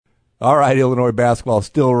All right, Illinois basketball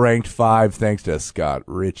still ranked 5 thanks to Scott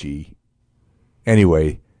Ritchie.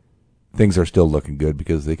 Anyway, things are still looking good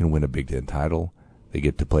because they can win a Big Ten title. They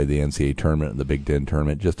get to play the NCAA tournament and the Big Ten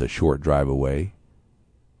tournament just a short drive away.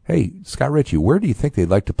 Hey, Scott Ritchie, where do you think they'd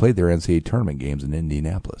like to play their NCAA tournament games in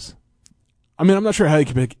Indianapolis? I mean, I'm not sure how you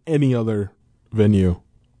can pick any other venue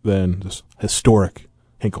than this historic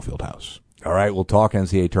Hinkle Fieldhouse. All right, we'll talk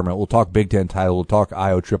NCAA tournament. We'll talk Big Ten title. We'll talk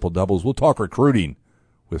Ayo triple doubles. We'll talk recruiting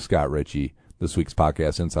with Scott Ritchie. This week's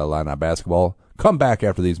podcast, Inside Illini Basketball. Come back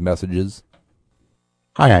after these messages.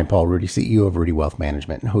 Hi, I'm Paul Rudy, CEO of Rudy Wealth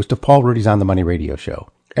Management and host of Paul Rudy's On the Money radio show.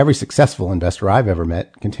 Every successful investor I've ever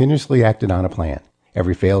met continuously acted on a plan.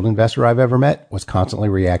 Every failed investor I've ever met was constantly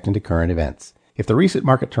reacting to current events. If the recent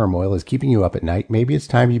market turmoil is keeping you up at night, maybe it's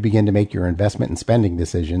time you begin to make your investment and spending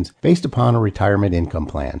decisions based upon a retirement income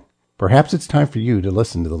plan. Perhaps it's time for you to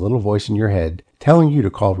listen to the little voice in your head telling you to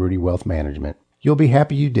call Rudy Wealth Management. You'll be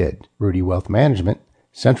happy you did. Rudy Wealth Management,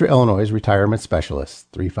 Central Illinois Retirement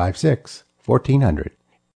Specialist, 356-1400.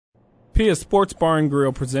 Pia Sports Bar and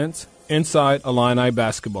Grill presents Inside Illini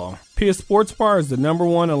Basketball. Pia Sports Bar is the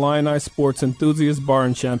 #1 Illini sports enthusiast bar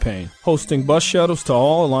in Champaign, hosting bus shuttles to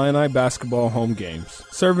all Illini basketball home games,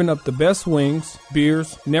 serving up the best wings,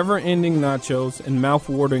 beers, never-ending nachos, and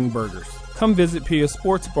mouth-watering burgers. Come visit Pia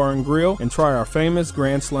Sports Bar and Grill and try our famous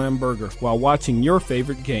Grand Slam burger while watching your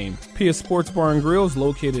favorite game. Pia Sports Bar and Grill is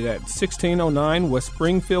located at 1609 West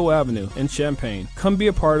Springfield Avenue in Champaign. Come be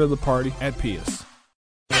a part of the party at Pia's.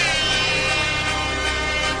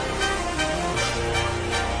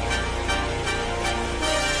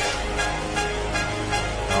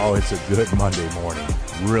 Oh, it's a good Monday morning.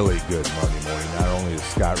 Really good Monday morning. Not only is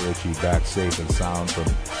Scott Ritchie back safe and sound from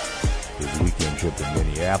his weekend trip to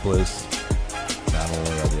Minneapolis, not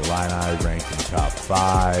only are the Illini ranked in the top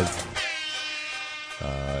 5,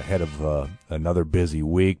 ahead of another busy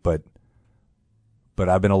week, but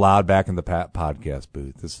I've been allowed back in the podcast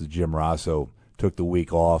booth. This is Jim Rosso. Took the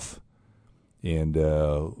week off, and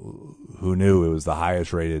who knew it was the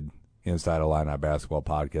highest-rated Inside Illini Basketball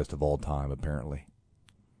podcast of all time, apparently,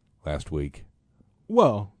 last week.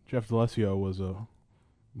 Well, Jeff D'Alessio was a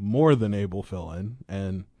more than able fill-in,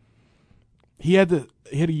 and he had a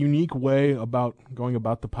unique way about going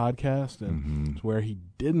about the podcast, and it's where he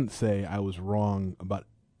didn't say I was wrong about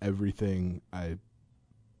everything I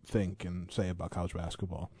think and say about college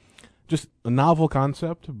basketball. Just a novel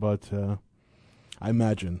concept, but I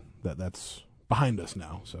imagine that's behind us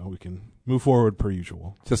now, so we can move forward per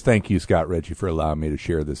usual. Just thank you, Scott Ritchie, for allowing me to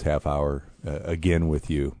share this half hour again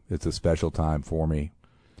with you. It's a special time for me.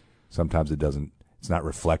 Sometimes it's not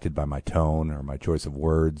reflected by my tone or my choice of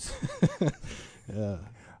words. Yeah.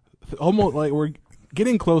 Almost like we're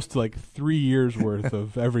getting close to like 3 years worth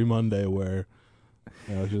of every Monday where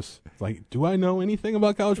just like, do I know anything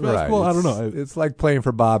about college basketball? Right. I don't know. It's like playing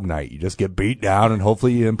for Bob Knight. You just get beat down and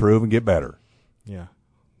hopefully you improve and get better. Yeah.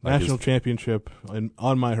 National championship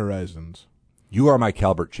on my horizons. You are my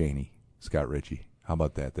Calbert Chaney, Scott Ritchie. How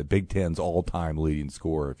about that? The Big Ten's all-time leading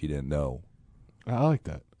scorer, if you didn't know. I like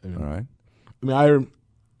that. All right. I mean, I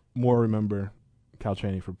more remember Cal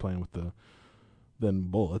Chaney for playing with than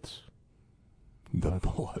Bullets. The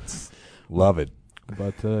Bullets. Love it.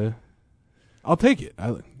 But I'll take it.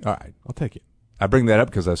 All right. I'll take it. I bring that up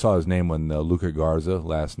because I saw his name when Luka Garza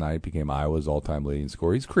last night became Iowa's all-time leading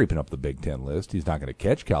scorer. He's creeping up the Big Ten list. He's not going to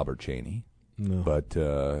catch Calbert Chaney, but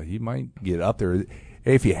he might get up there.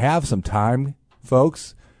 Hey, if you have some time,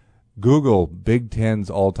 folks, Google Big Ten's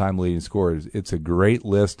all-time leading scorers. It's a great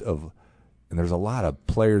list of, and there's a lot of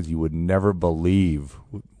players you would never believe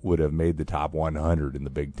would have made the top 100 in the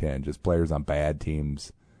Big Ten, just players on bad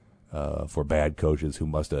teams for bad coaches who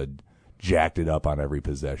must have jacked it up on every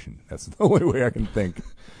possession. That's the only way I can think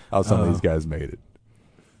how some of these guys made it.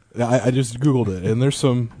 I just Googled it, and there's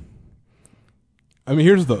some. I mean,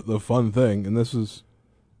 here's the fun thing, and this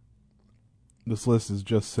list is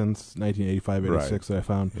just since 1985-86 that I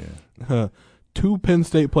found. Yeah. 2 Penn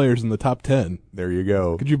State players in the top 10. There you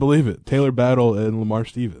go. Could you believe it? Taylor Battle and Lamar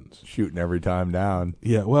Stevens. Shooting every time down.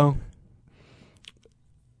 Yeah, well,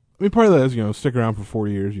 I mean, part of that is, stick around for 4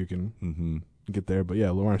 years, you can get there. But,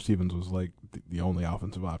 yeah, Lamar Stevens was, like, the only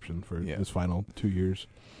offensive option for his final 2 years.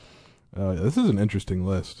 This is an interesting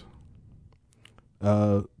list.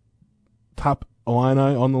 Top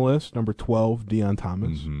Illini on the list, number 12, Deion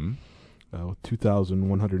Thomas, with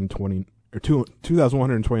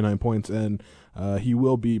 2,129 points, and he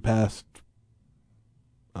will be passed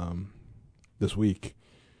this week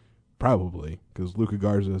Probably, because Luka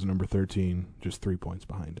Garza is number 13, just 3 points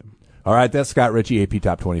behind him. All right, that's Scott Ritchie, AP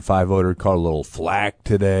Top 25 voter. Caught a little flack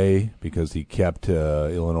today because he kept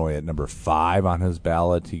Illinois at number 5 on his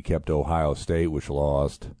ballot. He kept Ohio State, which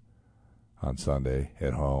lost on Sunday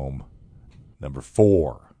at home, number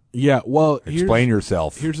 4. Yeah, well, explain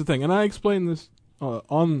yourself. Here's the thing, and I explained this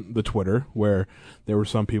on the Twitter, where there were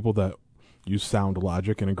some people that used sound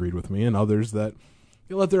logic and agreed with me, and others that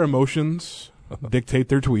let their emotions dictate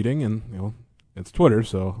their tweeting, and it's Twitter,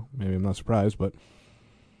 so maybe I'm not surprised, but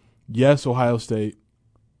yes, Ohio State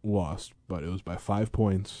lost, but it was by 5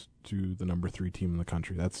 points to the number 3 team in the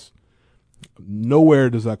country. That's nowhere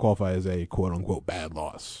does that qualify as a quote unquote bad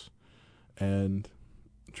loss. And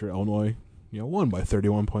sure, Illinois, won by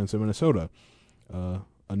 31 points in Minnesota. A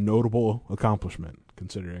notable accomplishment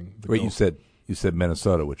considering. Wait, you said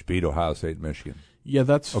Minnesota, which beat Ohio State and Michigan. Yeah,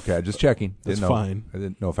 that's okay. Just checking. That's fine. I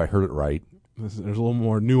didn't know if I heard it right. There's a little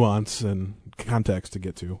more nuance and context to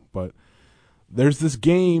get to, but there's this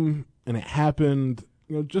game, and it happened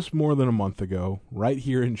just more than a month ago, right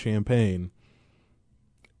here in Champaign,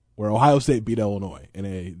 where Ohio State beat Illinois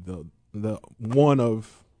in the one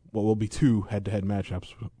of what will be 2 head-to-head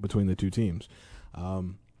matchups between the two teams,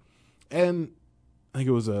 and I think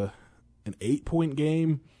it was an 8-point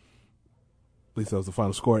game. At least that was the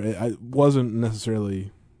final score. It wasn't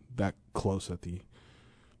necessarily that close at the,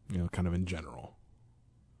 kind of in general.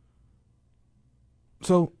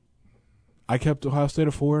 So I kept Ohio State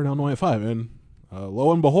at 4 and Illinois at 5. And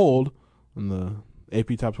lo and behold, when the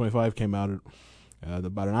AP Top 25 came out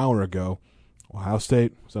about an hour ago, Ohio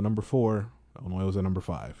State was at number 4. Illinois was at number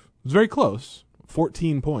 5. It was very close.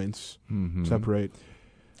 14 points separate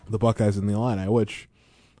the Buckeyes and the Illini, which,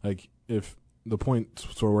 if the points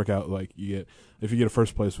sort of work out, if you get a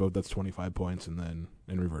first place vote, that's 25 points, and then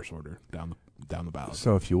in reverse order down the ballot.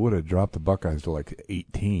 So if you would have dropped the Buckeyes to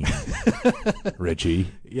 18,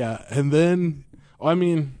 Richie. Yeah, and then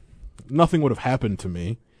nothing would have happened to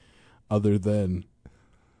me other than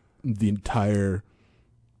the entire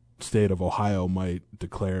state of Ohio might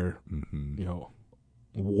declare,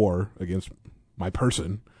 war against my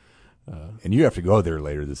person. And you have to go there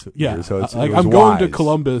later this year. So I'm going to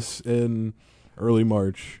Columbus in early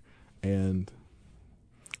March, and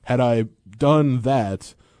had I done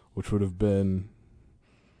that, which would have been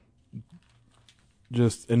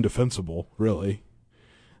just indefensible, really,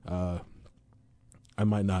 I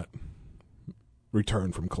might not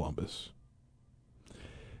return from Columbus.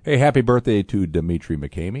 Hey, happy birthday to Dimitri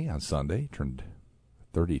McCamey on Sunday. Turned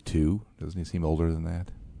 32. Doesn't he seem older than that?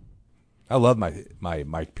 I love my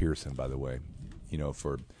Mike Pearson, by the way.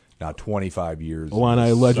 For now 25 years.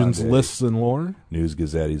 Illini Legends Sunday. Lists and Lore. News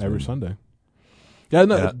Gazette. Every Sunday. Yeah,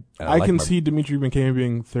 no, I can see Dimitri McCamey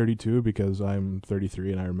being 32 because I'm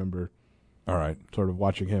 33, and I remember all right, sort of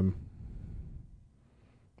watching him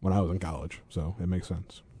when I was in college, so it makes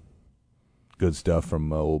sense. Good stuff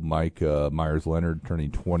from old Mike Myers-Leonard,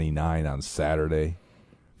 turning 29 on Saturday.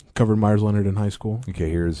 Covered Myers-Leonard in high school. Okay,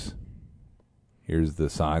 here's the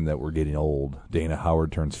sign that we're getting old. Dana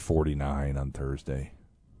Howard turns 49 on Thursday.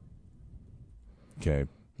 Okay.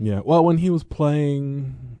 Yeah, well, when he was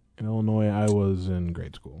playing in Illinois, I was in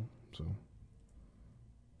grade school. So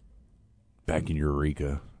back in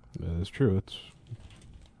Eureka. That's true. It's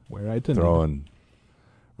where I attended. Throwing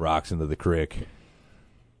rocks into the creek.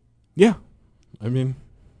 Yeah. Of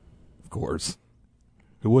course.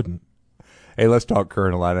 Who wouldn't? Hey, let's talk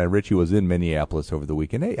current Illini. Richie was in Minneapolis over the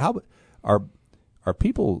weekend. Hey, how are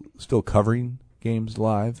people still covering games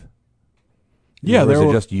live? Yeah, or is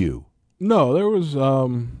it just you? No, there was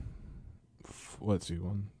let's see,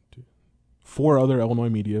 4 other Illinois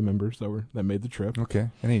media members that made the trip. Okay.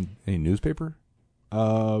 Any newspaper?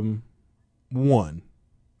 One.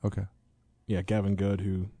 Okay. Yeah, Gavin Good,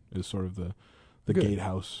 who is sort of the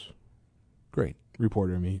gatehouse great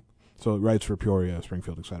reporter. So writes for Peoria,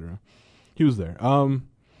 Springfield, etc. He was there.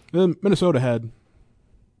 Then Minnesota had.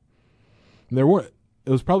 It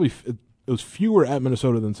was fewer at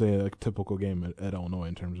Minnesota than, say, a typical game at Illinois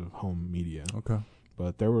in terms of home media. Okay.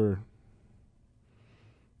 But there were,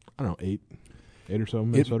 I don't know, eight or so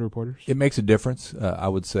Minnesota reporters. It makes a difference, I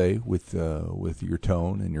would say, with your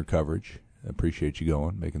tone and your coverage. I appreciate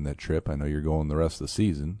you making that trip. I know you're going the rest of the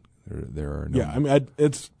season. There are no. Yeah,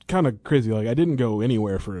 it's kind of crazy. I didn't go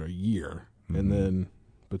anywhere for a year, and then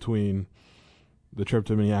between the trip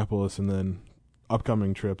to Minneapolis and then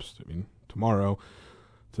upcoming trips, tomorrow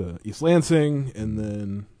to East Lansing, and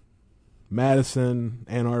then Madison,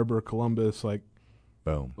 Ann Arbor, Columbus,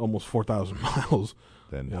 boom, almost 4,000 miles.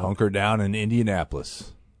 Then hunker down in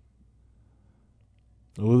Indianapolis.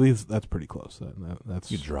 Well, that's pretty close.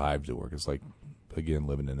 That's you drive to work. It's like again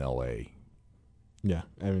living in L.A. Yeah,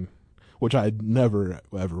 I mean, which I'd never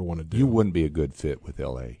ever want to do. You wouldn't be a good fit with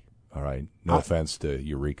L.A. All right, no offense to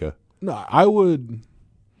Eureka. No, I would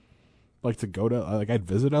like to go to I'd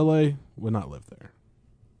visit L.A. Would not live there,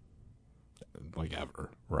 like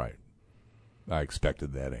ever. Right. I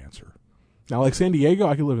expected that answer. Now, like San Diego,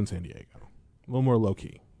 I could live in San Diego. A little more low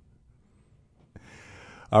key.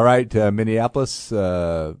 All right, Minneapolis.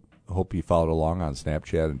 Hope you followed along on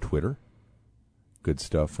Snapchat and Twitter. Good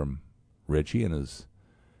stuff from Richie and his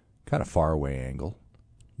kind of far away angle.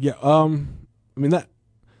 Yeah, I mean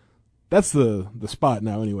that's the spot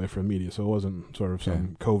now anyway for the media. So it wasn't sort of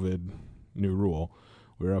some COVID new rule.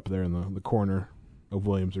 We were up there in the corner of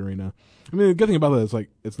Williams Arena. I mean, the good thing about that is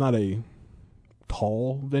it's not a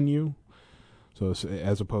tall venue. So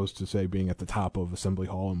as opposed to say being at the top of Assembly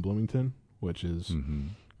Hall in Bloomington, which is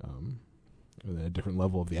a different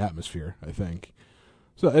level of the atmosphere, I think.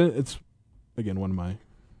 So it's again one of my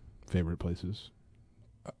favorite places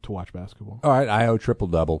to watch basketball. All right, Ayo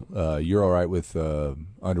triple-double. You're all right with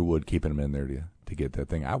Underwood keeping him in there to get that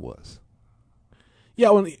thing? I was. Yeah,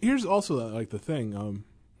 well, here's also the thing.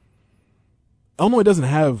 Illinois doesn't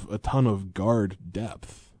have a ton of guard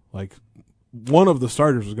depth. Like, one of the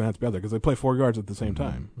starters was going to have to be out there because they play 4 guards at the same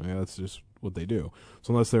time. I mean, that's just what they do.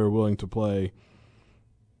 So unless they were willing to play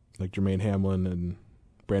like Jermaine Hamlin and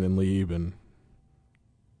Brandon Lieb and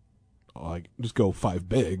just go 5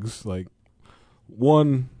 bigs,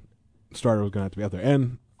 one starter was going to have to be out there.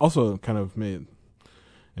 And also kind of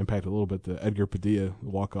impacted a little bit the Edgar Padilla,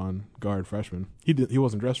 walk-on guard freshman. He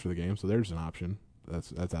wasn't dressed for the game, so there's an option.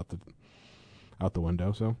 That's out the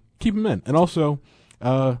window. So keep him in. And also,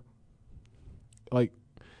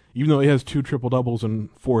 even though he has 2 triple-doubles in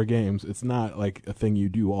 4 games, it's not like a thing you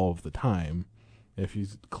do all of the time. If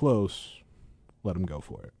he's close, let him go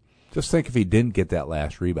for it. Just think if he didn't get that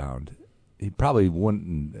last rebound, he probably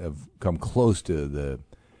wouldn't have come close to the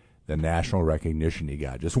national recognition he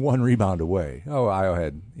got. Just 1 rebound away. Oh, Ayo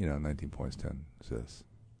had 19 points, 10 assists.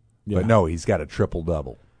 Yeah. But no, he's got a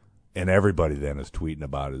triple-double. And everybody then is tweeting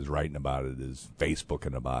about it, is writing about it, is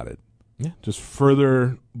Facebooking about it. Yeah, just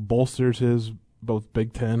further bolsters his both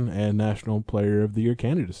Big Ten and National Player of the Year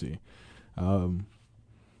candidacy,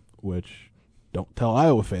 which don't tell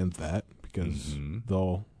Iowa fans that because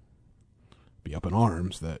they'll be up in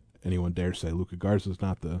arms that anyone dares say Luka Garza is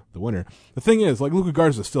not the winner. The thing is, Luka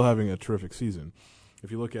Garza is still having a terrific season. If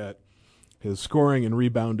you look at his scoring and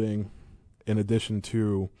rebounding in addition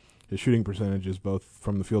to his shooting percentages, both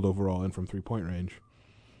from the field overall and from three-point range,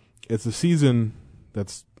 it's a season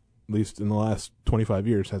that's, at least in the last 25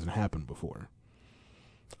 years, hasn't happened before.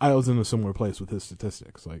 I was in a similar place with his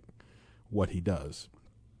statistics, what he does.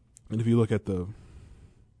 And if you look at the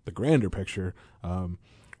grander picture,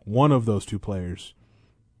 one of those 2 players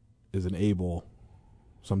is an able,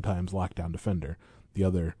 sometimes lockdown defender. The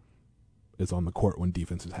other is on the court when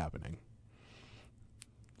defense is happening.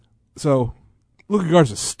 So Luka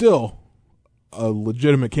Garza is still a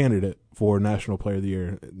legitimate candidate for National Player of the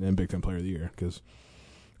Year and Big Ten Player of the Year because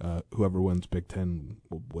whoever wins Big Ten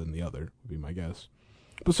will win the other, would be my guess.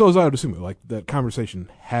 But so is Ayo Dosunmu. That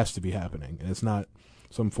conversation has to be happening, and it's not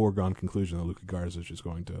some foregone conclusion that Luka Garza is just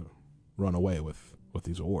going to run away with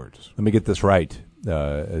these awards. Let me get this right.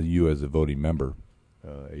 You as a voting member,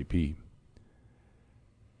 AP.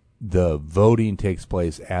 The voting takes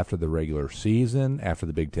place after the regular season, after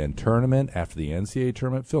the Big Ten tournament, after the NCAA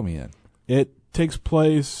tournament. Fill me in. It takes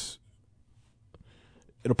place.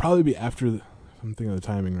 It'll probably be after. I'm thinking of the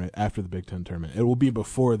timing right after the Big Ten tournament. It will be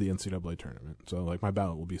before the NCAA tournament. So, my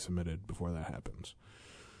ballot will be submitted before that happens.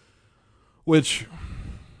 Which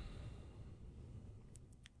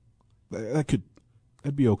that'd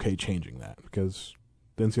be okay changing that because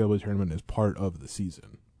the NCAA tournament is part of the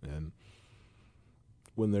season, and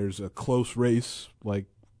when there's a close race like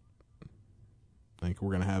I think we're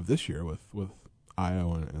going to have this year with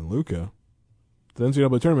Ayo and Luka, the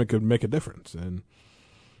NCAA tournament could make a difference, and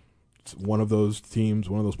it's one of those teams,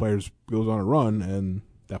 one of those players goes on a run, and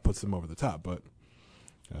that puts them over the top. But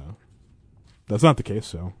that's not the case,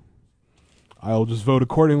 so I'll just vote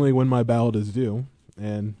accordingly when my ballot is due,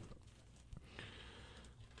 and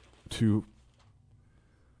to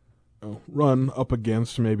run up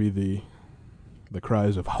against maybe the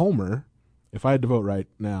cries of Homer, if I had to vote right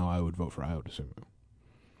now, I would vote for Ayo Dosunmu.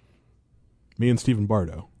 Me and Stephen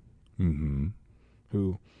Bardo,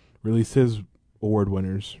 who released his award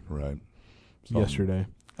winners yesterday.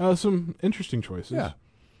 Some interesting choices.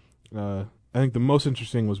 Yeah. I think the most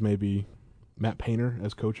interesting was maybe Matt Painter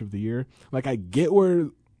as Coach of the Year. I get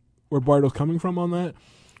where Bardo's coming from on that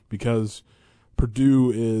because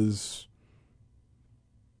Purdue is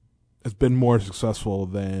has been more successful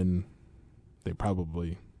than they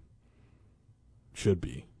probably should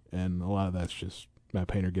be. And a lot of that's just Matt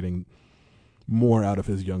Painter getting more out of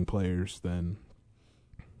his young players than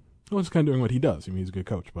just kind of doing what he does. I mean, he's a good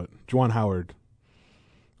coach, but Juwan Howard,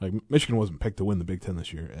 like, Michigan wasn't picked to win the Big Ten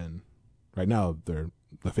this year, and right now they're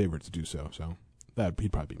the favorites to do so. So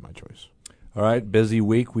he'd probably be my choice. All right, busy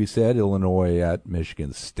week, we said. Illinois at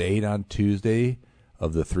Michigan State on Tuesday.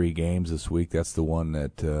 Of the 3 games this week, that's the one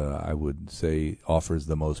that I would say offers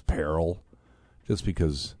the most peril, just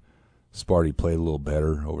because Sparty played a little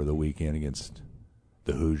better over the weekend against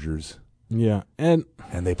the Hoosiers. Yeah, and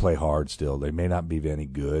they play hard still. They may not be any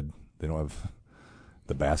good. They don't have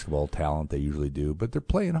the basketball talent they usually do, but they're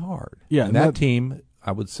playing hard. Yeah, and that team,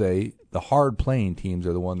 I would say, the hard-playing teams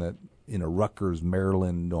are the one that, in a Rutgers,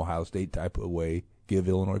 Maryland, Ohio State type of way, give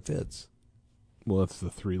Illinois fits. Well, that's the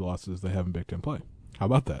 3 losses they have in Big Ten play. How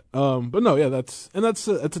about that? But no, yeah, that's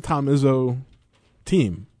a Tom Izzo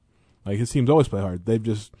team. Like, his teams always play hard. They've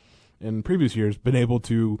just, in previous years, been able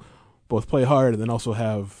to both play hard and then also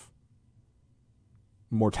have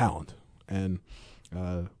more talent. And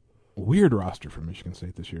weird roster for Michigan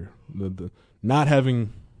State this year. The not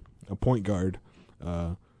having a point guard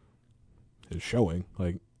is showing.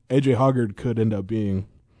 Like, A.J. Hoggard could end up being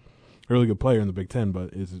a really good player in the Big Ten,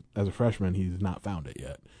 but as a freshman, he's not found it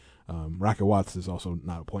yet. Rocket Watts is also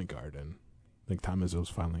not a point guard, and I think Tom Izzo's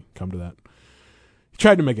finally come to that. He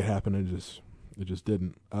tried to make it happen, and it just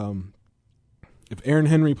didn't. If Aaron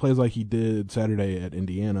Henry plays like he did Saturday at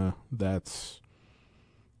Indiana, that's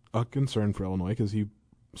a concern for Illinois, because he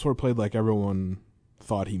sort of played like everyone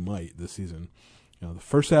thought he might this season. You know, the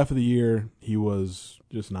first half of the year, he was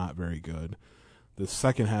just not very good. The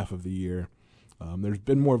second half of the year, there's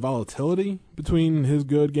been more volatility between his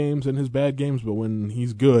good games and his bad games, but when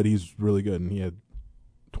he's good, he's really good, and he had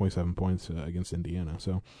 27 points against Indiana.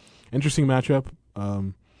 So, interesting matchup.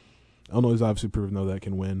 Illinois has obviously proven, though, that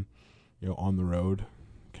can win, on the road,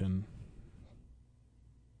 can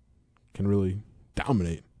really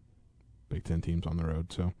dominate Big Ten teams on the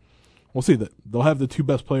road. So, we'll see. That they'll have the 2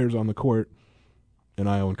 best players on the court in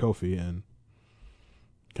Ayo and Kofi, and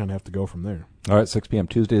kind of have to go from there. All right, 6 p.m.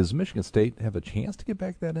 Tuesday. Does Michigan State have a chance to get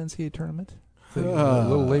back to that NCAA tournament? A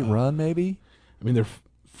little late run, maybe? I mean, they're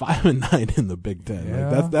 5-9 in the Big Ten. Yeah.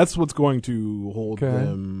 Like, that's what's going to hold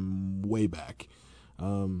them way back. I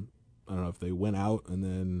don't know if they win out and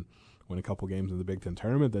then win a couple games in the Big Ten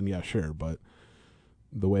tournament, then yeah, sure. But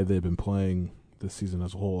the way they've been playing this season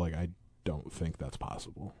as a whole, like, I don't think that's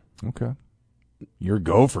possible. Okay. Your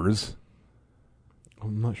Gophers.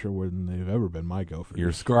 I'm not sure where they've ever been my Gophers.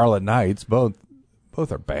 Your Scarlet Knights, both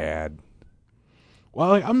are bad. Well,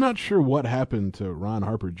 like, I'm not sure what happened to Ron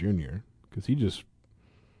Harper Jr. because he's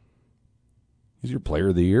your player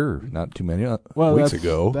of the year not too many weeks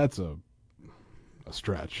ago. That's a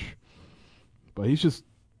stretch. But he's just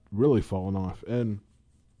really fallen off. And,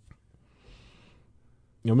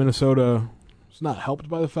 Minnesota is not helped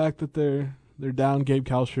by the fact that they're down Gabe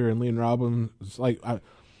Kalsher and Leon Robbins. It's like,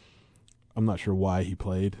 I'm not sure why he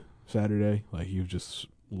played Saturday. Like, he was just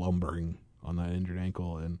lumbering on that injured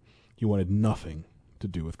ankle, and he wanted nothing to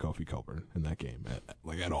do with Kofi Cockburn in that game,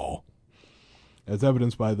 at all. As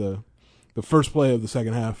evidenced by the first play of the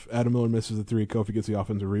second half, Adam Miller misses the 3, Kofi gets the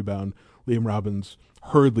offensive rebound, Liam Robbins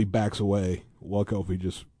hurriedly backs away while Kofi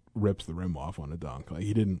just rips the rim off on a dunk. Like,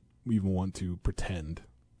 he didn't even want to pretend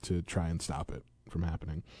to try and stop it from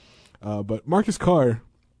happening. But Marcus Carr,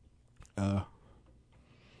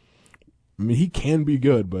 he can be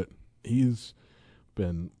good, but he's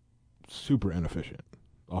been super inefficient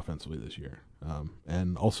offensively this year,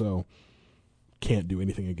 and also can't do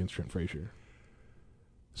anything against Trent Frazier.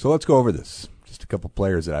 So let's go over this. Just a couple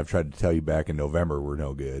players that I've tried to tell you back in November were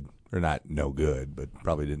no good, or not no good, but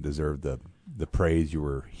probably didn't deserve the praise you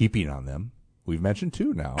were heaping on them. We've mentioned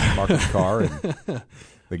 2 now, Marcus Carr and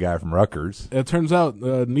the guy from Rutgers. It turns out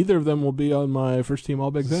neither of them will be on my first team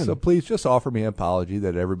All Big Ten. So please just offer me an apology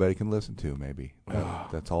that everybody can listen to, maybe.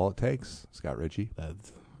 That's all it takes, Scott Ritchie.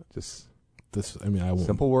 That's just this. I mean, I won't,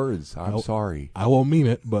 simple words. I'm sorry. I won't mean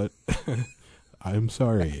it, but I'm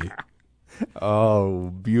sorry.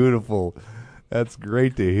 Oh, beautiful. That's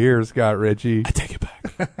great to hear, Scott Ritchie. I take it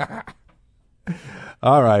back.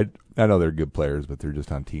 All right. I know they're good players, but they're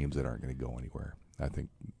just on teams that aren't going to go anywhere. I think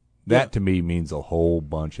that to me means a whole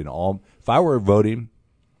bunch. In all, if I were voting,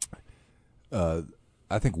 I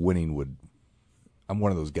think winning would. I'm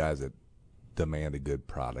one of those guys that demand a good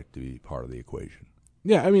product to be part of the equation.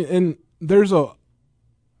 Yeah, I mean, and there's a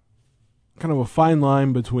kind of a fine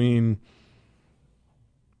line between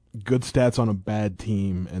good stats on a bad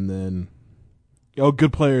team and then a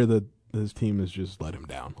good player that his team has just let him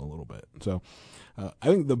down a little bit. So I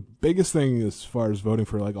think the biggest thing as far as voting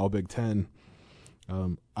for like all Big Ten,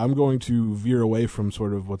 I'm going to veer away from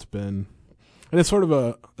sort of what's been, and it's sort of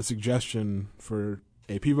a suggestion for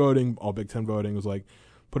AP voting, all Big Ten voting was like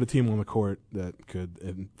put a team on the court that could,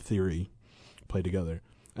 in theory, play together.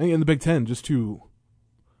 I think in the Big Ten, just to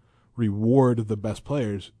reward the best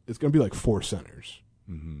players, it's going to be like 4 centers.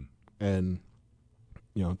 Mm-hmm. And,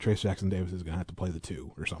 Trace Jackson-Davis is going to have to play the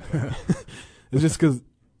 2 or something. It's just because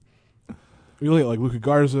you look at like Luka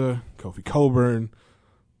Garza, Kofi Coburn,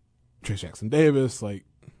 Trace Jackson-Davis, like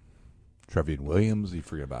Trevion Williams, you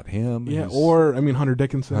forget about him. Yeah, or, Hunter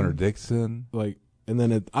Dickinson. Hunter Dixon. Like, and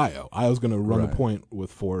then Ayo. Ayo's going to run the point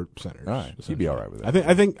with 4 centers. All right. He'd be all right with that.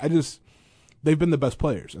 I think they've been the best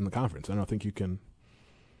players in the conference. I don't think you can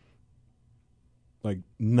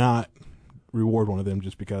not reward one of them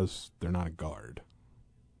just because they're not a guard.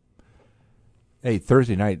 Hey,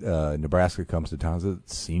 Thursday night, Nebraska comes to town. Is it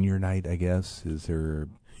senior night, I guess? Is there...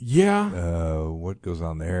 Yeah. What goes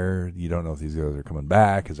on there? You don't know if these guys are coming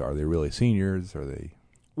back. Are they really seniors? Are they...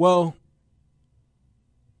 Well,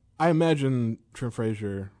 I imagine Trent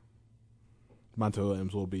Frazier, Monte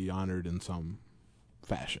Williams will be honored in some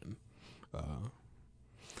fashion. I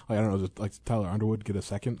don't know, does like Tyler Underwood get a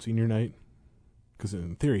second senior night? Because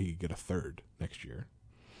in theory, he could get a third next year.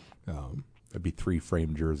 That'd be 3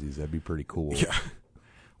 framed jerseys. That'd be pretty cool. Yeah.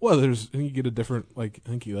 Well, I think you get a different, I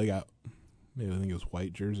think it was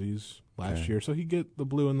white jerseys last year, so he get the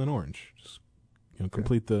blue and then orange. Just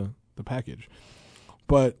complete the package.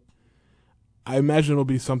 But I imagine it'll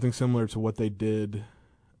be something similar to what they did.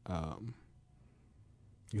 I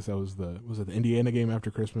guess that was the Indiana game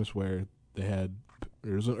after Christmas where they had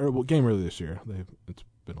there was a game earlier this year. It's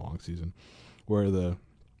been a long season where the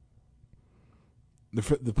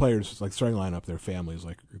players starting lineup, their families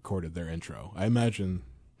recorded their intro. I imagine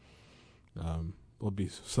there'll be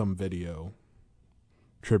some video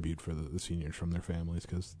tribute for the seniors from their families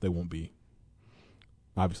because they won't be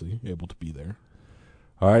obviously able to be there.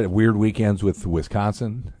 All right, weird weekends with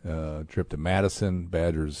Wisconsin. Trip to Madison.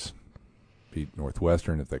 Badgers beat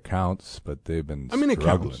Northwestern if that counts, but they've been struggling. It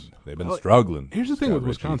counts. They've been struggling. Here's the thing with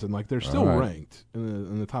Wisconsin: they're still ranked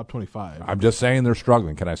in the top 25. I'm just saying they're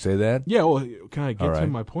struggling. Can I say that? Yeah. Well, can I get to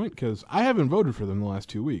my point? Because I haven't voted for them the last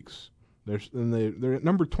 2 weeks. They're at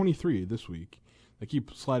number 23 this week. They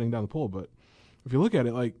keep sliding down the poll, but if you look at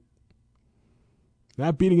it,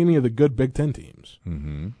 not beating any of the good Big Ten teams.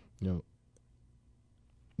 Mm-hmm.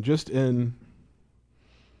 Just in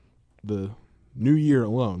the new year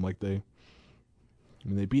alone,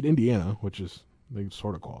 they beat Indiana, which is they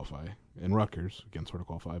sort of qualify, and Rutgers again sort of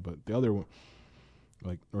qualify, but the other one,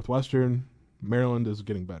 Northwestern, Maryland is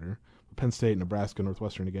getting better. Penn State, Nebraska,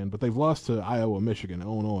 Northwestern again, but they've lost to Iowa, Michigan,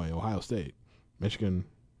 Illinois, Ohio State, Michigan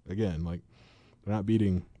again. They're not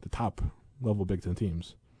beating the top level Big Ten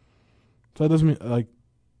teams. So that doesn't mean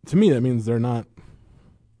to me that means they're not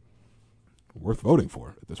worth voting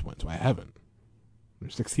for at this point. So I haven't. They're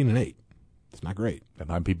 16-8. It's not great. That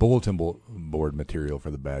might be bulletin board material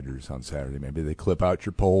for the Badgers on Saturday. Maybe they clip out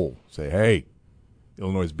your poll. Say, hey,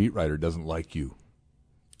 Illinois' beat writer doesn't like you.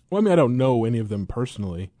 Well, I don't know any of them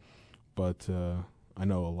personally, but I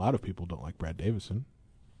know a lot of people don't like Brad Davison.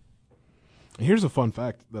 And here's a fun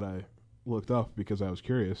fact that I looked up because I was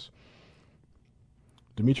curious.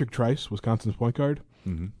 Demetric Trice, Wisconsin's point guard.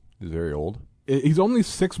 Mm-hmm. He's very old. He's only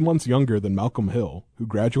 6 months younger than Malcolm Hill, who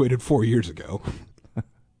graduated 4 years ago.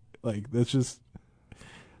 That's just,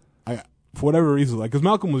 for whatever reason, because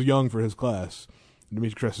Malcolm was young for his class.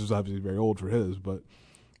 Demetric Trice is obviously very old for his, but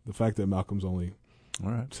the fact that Malcolm's only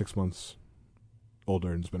 6 months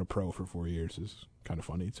older and has been a pro for 4 years is kind of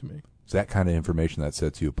funny to me. It's that kind of information that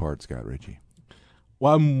sets you apart, Scott Ritchie.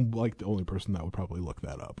 Well, I'm the only person that would probably look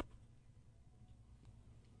that up.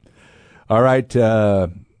 All right.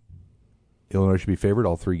 Illinois should be favored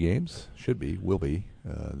all 3 games. Should be, will be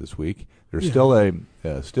this week.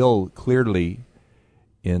 They're still clearly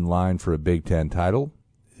in line for a Big Ten title.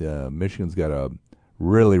 Michigan's got a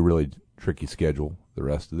really, really tricky schedule the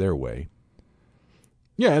rest of their way.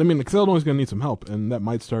 Yeah, because Illinois is going to need some help, and that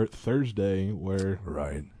might start Thursday where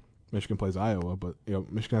Michigan plays Iowa, but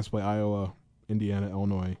Michigan has to play Iowa, Indiana,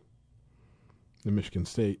 Illinois, and Michigan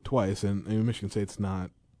State twice, and Michigan State's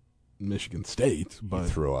not Michigan State, but you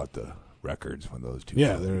throw out the records when those two.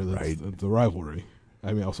 Yeah, the rivalry.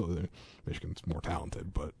 Also Michigan's more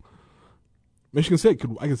talented, but Michigan State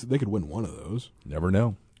could win one of those. Never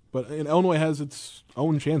know. But Illinois has its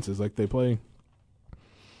own chances. They play.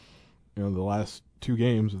 The last 2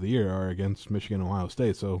 games of the year are against Michigan and Ohio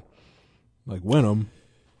State, so win them,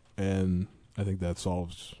 and I think that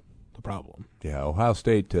solves the problem. Yeah, Ohio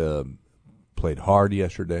State played hard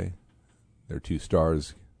yesterday. Their two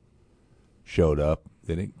stars showed up.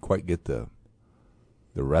 They didn't quite get the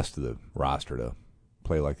rest of the roster to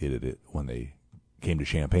play like they did it when they came to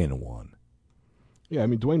Champaign and won. Yeah, I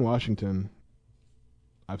mean, Dwayne Washington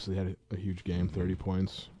obviously had a huge game, 30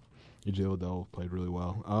 points. E.J. Liddell played really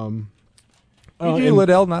well. E.J.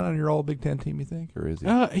 Liddell not on your all Big Ten team, you think, or is he?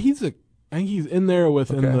 I think he's in there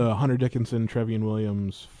within the Hunter Dickinson, Trevian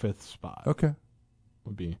Williams 5th spot. Okay,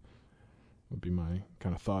 would be my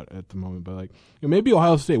kind of thought at the moment. But maybe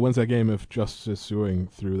Ohio State wins that game if Justice Suing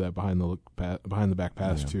threw that behind the back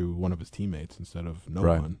pass to one of his teammates instead of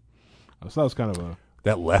one. So that was kind of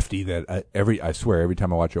that lefty that I swear every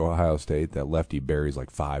time I watch Ohio State, that lefty buries like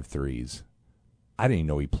 5 threes. I didn't even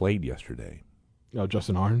know he played yesterday. Oh,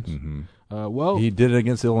 Justin Arns? Mm-hmm. Well, he did it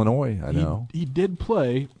against Illinois, I know. He did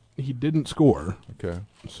play. He didn't score. Okay.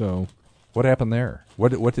 So what happened there?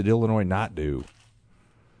 What did Illinois not do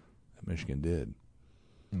that Michigan did?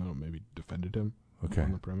 No, maybe defended him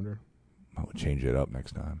on the perimeter. I would change it up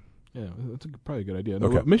next time. Yeah, that's probably a good idea. No,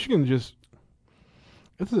 okay. Michigan just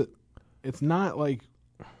it's not like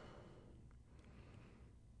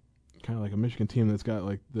kind of like a Michigan team that's got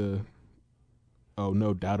like the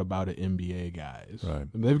no doubt about it NBA guys. Right.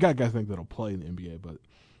 I mean, they've got guys I think that'll play in the NBA, but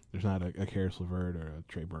there's not a Karis LeVert or a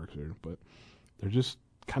Trey Burks, but they're just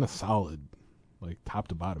kind of solid, like top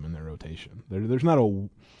to bottom in their rotation. There's not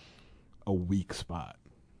a weak spot.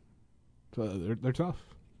 So they're tough.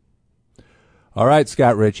 All right,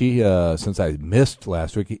 Scott Ritchie. Since I missed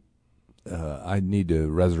last week, I need to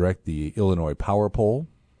resurrect the Illinois power poll.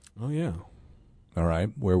 Oh yeah. All right,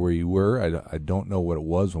 where we were, I don't know what it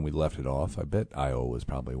was when we left it off. I bet Iowa was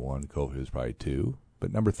probably 1, Kofi was probably 2,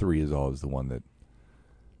 but number 3 is always the one that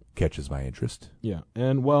catches my interest. Yeah,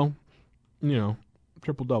 and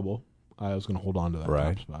triple double. I was going to hold on to that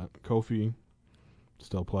top spot. Kofi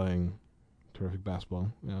still playing terrific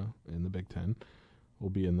basketball. In the Big Ten, will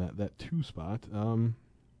be in that 2 spot. And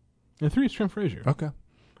 3 is Trent Frazier. Okay,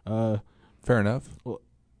 fair enough. Well,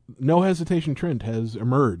 no hesitation. Trent has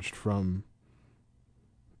emerged from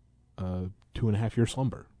 2.5-year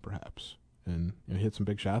slumber, perhaps, and hit some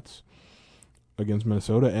big shots against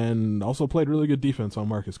Minnesota, and also played really good defense on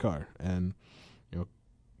Marcus Carr. And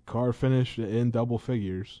Carr finished in double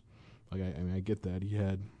figures. Like I get that he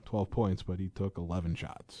had 12 points, but he took 11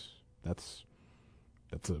 shots. That's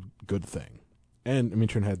a good thing. And I mean,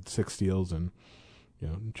 Trent had 6 steals and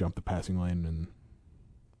jumped the passing lane and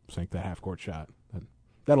sank that half court shot.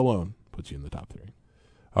 That alone puts you in the top 3.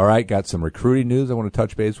 All right, got some recruiting news I want to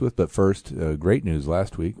touch base with, but first, great news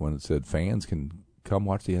last week when it said fans can come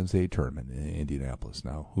watch the NCAA tournament in Indianapolis.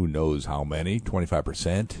 Now, who knows how many?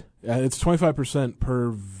 25%? It's 25%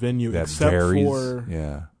 per venue, that except varies.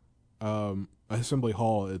 for Assembly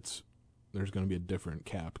Hall. There's going to be a different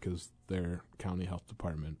cap because their county health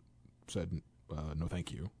department said no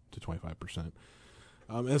thank you to 25%.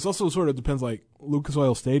 And it's also sort of depends, like Lucas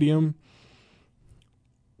Oil Stadium.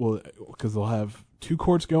 Well, because they'll have 2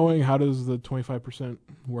 courts going. How does the 25%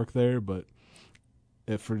 work there? But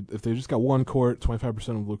if they just got 1 court, 25%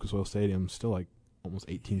 of Lucas Oil Stadium, still like almost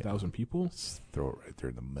 18,000 people. Just throw it right there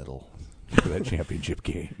in the middle for that championship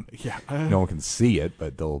game. Yeah, no one can see it,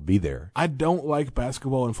 but they'll be there. I don't like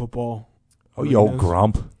basketball and football. Oh, you old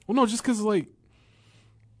grump. Well, no, just because like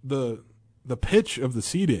the pitch of the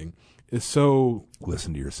seating is so.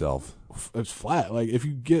 Listen to yourself. It's flat. Like if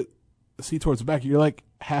you get a seat towards the back, you're like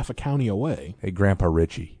half a county away. Hey, Grandpa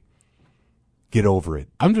Richie, get over it.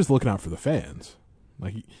 I'm just looking out for the fans.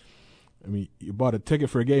 Like, I mean, you bought a ticket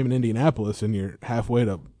for a game in Indianapolis, and you're halfway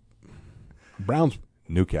to Browns.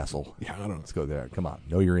 Newcastle. Yeah, I don't know. Let's go there. Come on.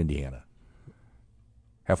 Know you're Indiana.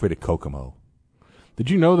 Halfway to Kokomo. Did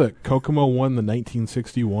you know that Kokomo won the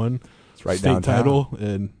 1961 right state downtown. title?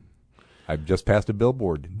 And I've just passed a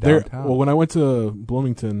billboard downtown. Well, when I went to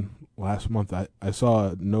Bloomington last month, I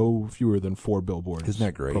saw no fewer than 4 billboards. Isn't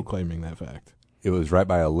that great? Proclaiming that fact. It was right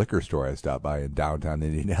by a liquor store I stopped by in downtown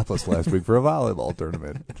Indianapolis last week for a volleyball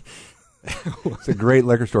tournament. It's a great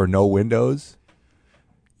liquor store, no windows.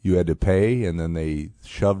 You had to pay, and then they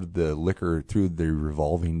shoved the liquor through the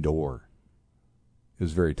revolving door. It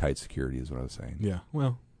was very tight security, is what I was saying. Yeah,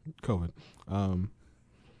 well, COVID.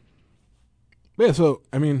 Yeah, so,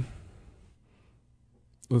 I mean,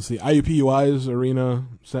 let's see, IUPUI's arena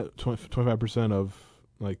set 25% of,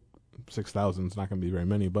 like, 6,000. It's not going to be very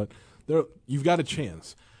many, but you've got a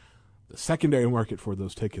chance. The secondary market for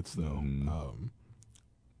those tickets, though,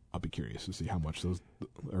 I'll be curious to see how much those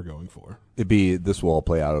are going for. This will all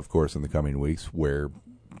play out, of course, in the coming weeks, where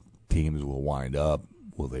teams will wind up.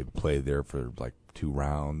 Will they play there for, like, 2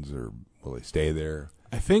 rounds, or will they stay there?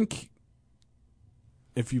 I think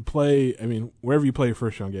if you play, wherever you play your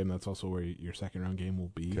first round game, that's also where your second round game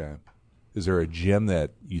will be. Okay. Is there a gym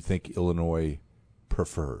that you think Illinois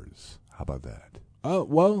prefers? How about that?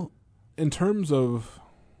 Well, in terms of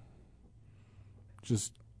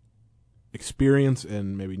just experience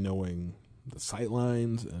and maybe knowing the sight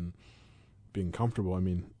lines and being comfortable,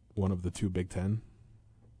 one of the two Big Ten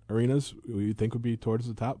arenas we think would be towards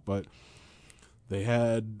the top, but they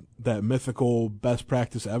had that mythical best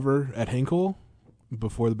practice ever at Hinkle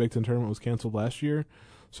before the Big Ten tournament was canceled last year,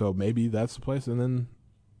 so maybe that's the place. And then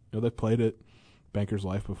they played at Bankers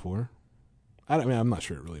Life before. I'm not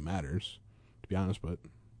sure it really matters, to be honest, but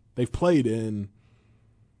they've played in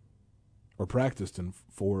or practiced in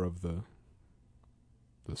 4 of the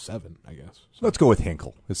 7, I guess. So. Let's go with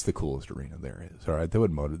Hinkle. It's the coolest arena there is. All right, that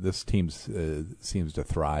would motivate. This team seems to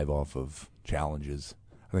thrive off of challenges.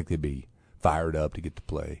 I think they'd be fired up to get to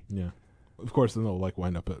play. Yeah, of course. Then they'll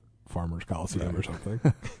wind up at Farmers Coliseum or something.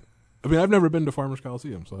 I've never been to Farmers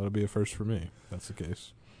Coliseum, so that'll be a first for me. If that's the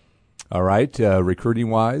case. All right,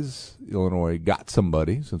 recruiting-wise, Illinois got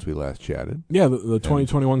somebody since we last chatted. Yeah, the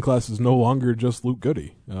 2021 class is no longer just Luke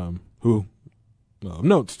Goody, who,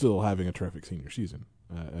 note, still having a terrific senior season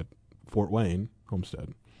at Fort Wayne,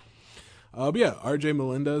 Homestead. But yeah, R.J.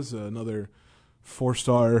 Melendez, another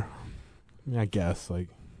 4-star, I guess,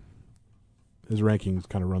 his rankings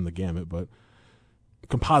kind of run the gamut, but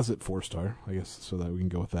composite 4-star, I guess, so that we can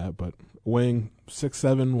go with that. But wing,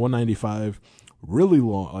 6'7", 195, really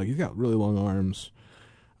long. He's got really long arms,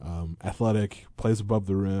 athletic, plays above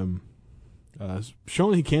the rim.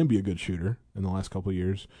 Shown he can be a good shooter in the last couple of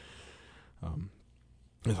years.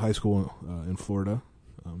 His high school in Florida.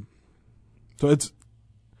 So it's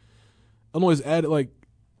Illinois added,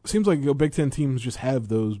 seems like Big Ten teams just have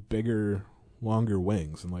those bigger, longer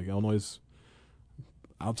wings. And Illinois,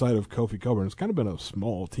 outside of Kofi Coburn, it's kind of been a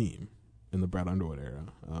small team in the Brad Underwood era.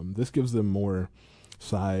 This gives them more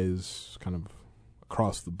size kind of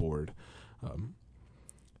across the board.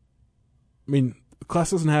 The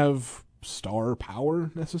class doesn't have star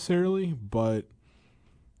power necessarily, but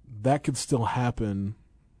that could still happen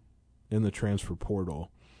in the transfer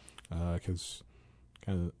portal, because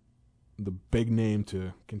kind of the big name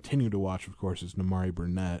to continue to watch, of course, is Namari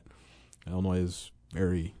Burnett. Illinois is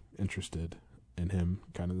very interested in him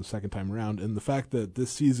kind of the second time around, and the fact that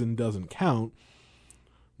this season doesn't count,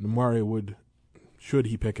 Namari would, should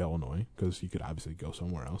he pick Illinois, because he could obviously go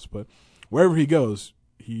somewhere else, but wherever he goes,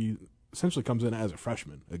 he essentially comes in as a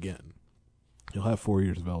freshman again. He'll have 4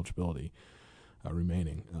 years of eligibility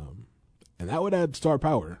remaining, and that would add star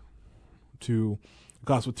power to a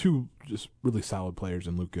class with 2 just really solid players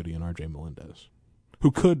in Luke Goody and R.J. Melendez, who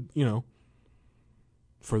could,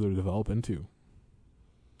 further develop into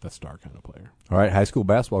that star kind of player. All right, high school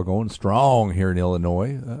basketball going strong here in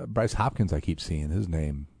Illinois. Bryce Hopkins, I keep seeing his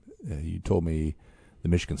name. You told me the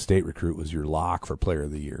Michigan State recruit was your lock for Player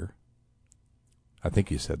of the Year. I think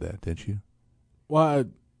you said that, didn't you? Well,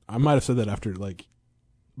 I might have said that after,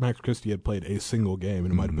 Max Christie had played a single game,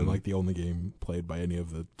 and it might have been, the only game played by any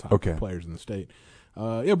of the top players in the state.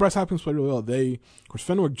 Bryce Hopkins played really well. Of course,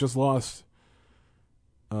 Fenwick just lost,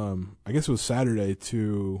 I guess it was Saturday,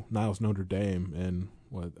 to Niles Notre Dame, and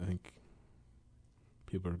what I think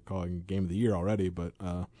people are calling Game of the Year already, but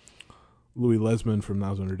Louis Lesman from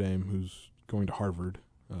Niles Notre Dame, who's going to Harvard,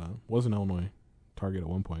 was an Illinois target at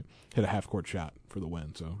one point, hit a half-court shot for the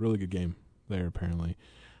win, so really good game there, apparently.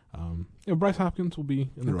 Bryce Hopkins will be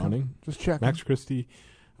in the running. Just check. Max Christie.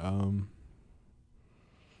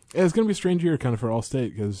 It's going to be a strange year kind of for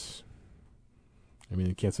All-State because,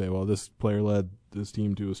 you can't say, well, this player led this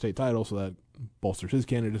team to a state title, so that bolsters his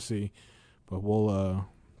candidacy. But we'll, I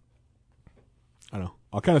don't know.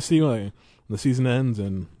 I'll kind of see when the season ends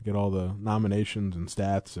and get all the nominations and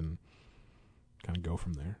stats and kind of go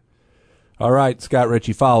from there. All right, Scott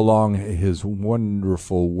Ritchie, follow along his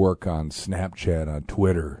wonderful work on Snapchat, on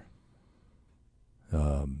Twitter,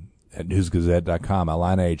 at newsgazette.com,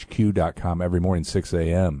 IlliniHQ.com, every morning, 6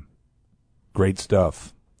 a.m. Great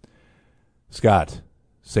stuff. Scott,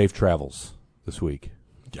 safe travels this week.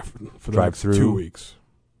 Yeah, for the Drive next through 2 weeks.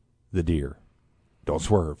 The deer. Don't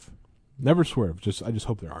swerve. Never swerve. I just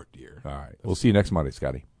hope there aren't deer. All right. We'll see you next Monday,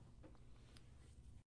 Scotty.